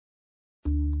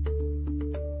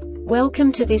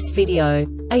Welcome to this video.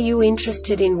 Are you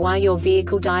interested in why your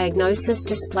vehicle diagnosis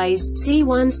displays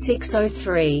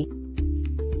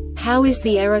C1603? How is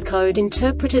the error code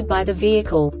interpreted by the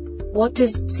vehicle? What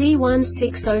does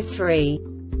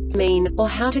C1603 mean, or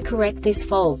how to correct this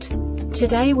fault?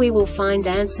 Today we will find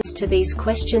answers to these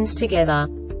questions together.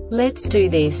 Let's do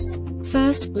this.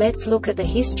 First, let's look at the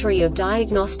history of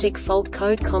diagnostic fault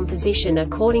code composition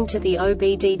according to the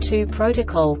OBD2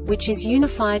 protocol, which is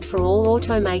unified for all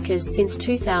automakers since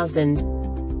 2000.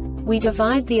 We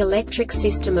divide the electric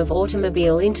system of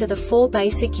automobile into the four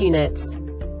basic units: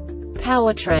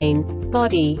 powertrain,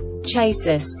 body,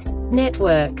 chassis,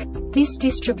 network. This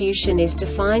distribution is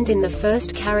defined in the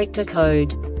first character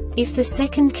code. If the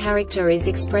second character is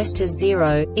expressed as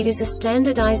 0, it is a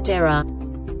standardized error.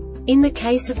 In the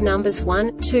case of numbers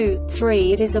 1, 2,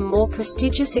 3, it is a more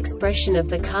prestigious expression of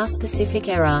the car-specific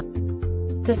error.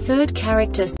 The third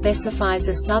character specifies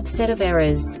a subset of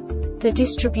errors. The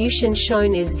distribution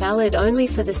shown is valid only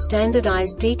for the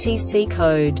standardized DTC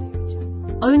code.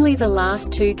 Only the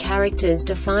last two characters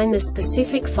define the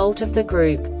specific fault of the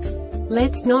group.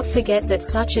 Let's not forget that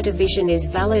such a division is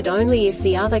valid only if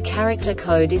the other character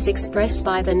code is expressed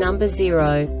by the number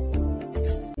 0.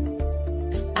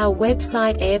 Our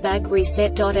website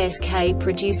airbagreset.sk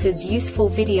produces useful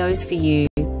videos for you.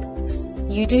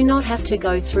 You do not have to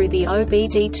go through the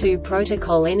OBD2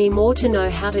 protocol anymore to know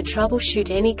how to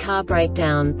troubleshoot any car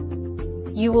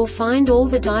breakdown. You will find all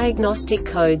the diagnostic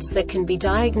codes that can be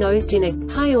diagnosed in a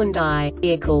Hyundai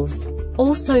vehicles.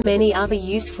 Also many other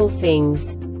useful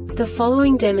things. The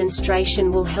following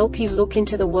demonstration will help you look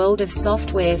into the world of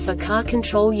software for car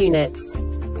control units.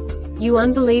 You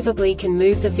unbelievably can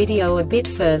move the video a bit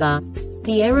further.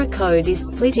 The error code is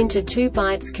split into 2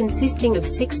 bytes consisting of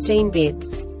 16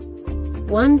 bits.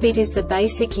 1 bit is the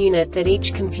basic unit that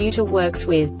each computer works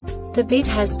with. The bit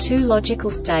has 2 logical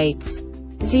states: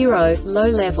 0, low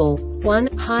level, 1,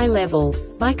 high level.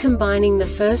 By combining the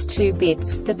first 2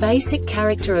 bits, the basic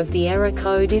character of the error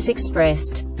code is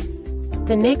expressed.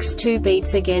 The next 2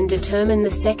 beats again determine the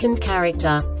second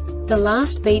character. The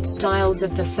last beat styles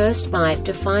of the first byte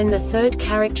define the third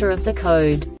character of the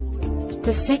code.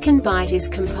 The second byte is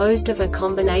composed of a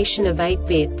combination of 8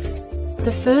 bits.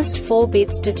 The first 4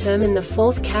 bits determine the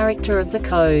fourth character of the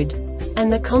code.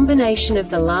 And the combination of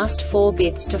the last 4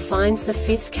 bits defines the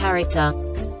fifth character.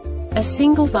 A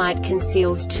single byte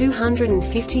conceals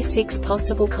 256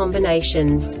 possible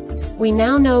combinations. We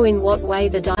now know in what way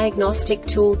the diagnostic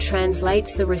tool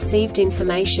translates the received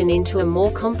information into a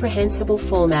more comprehensible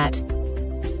format.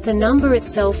 The number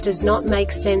itself does not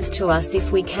make sense to us if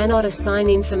we cannot assign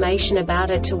information about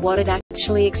it to what it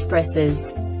actually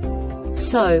expresses.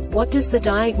 So, what does the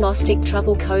Diagnostic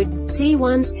Trouble Code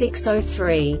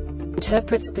C1603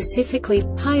 interpret specifically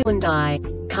for Hyundai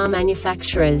car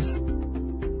manufacturers?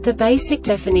 The basic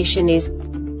definition is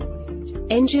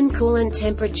engine coolant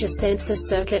temperature sensor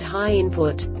circuit high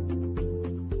input.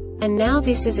 And now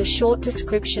this is a short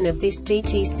description of this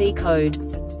DTC code.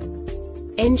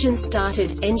 Engine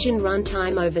started, engine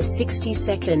runtime over 60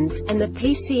 seconds, and the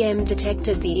PCM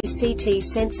detected the ECT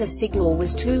sensor signal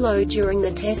was too low during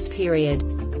the test period.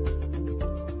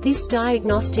 This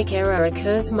diagnostic error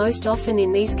occurs most often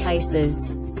in these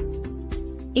cases: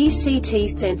 ECT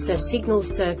sensor signal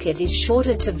circuit is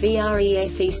shorted to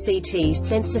VREF. ECT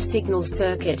sensor signal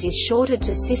circuit is shorted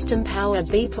to system power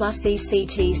B+.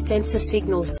 ECT sensor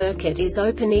signal circuit is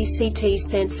open. ECT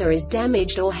sensor is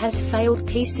damaged or has failed.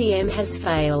 PCM has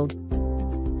failed.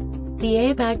 The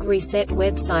Airbag Reset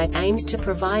website aims to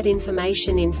provide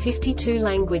information in 52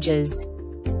 languages.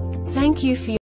 Thank you for your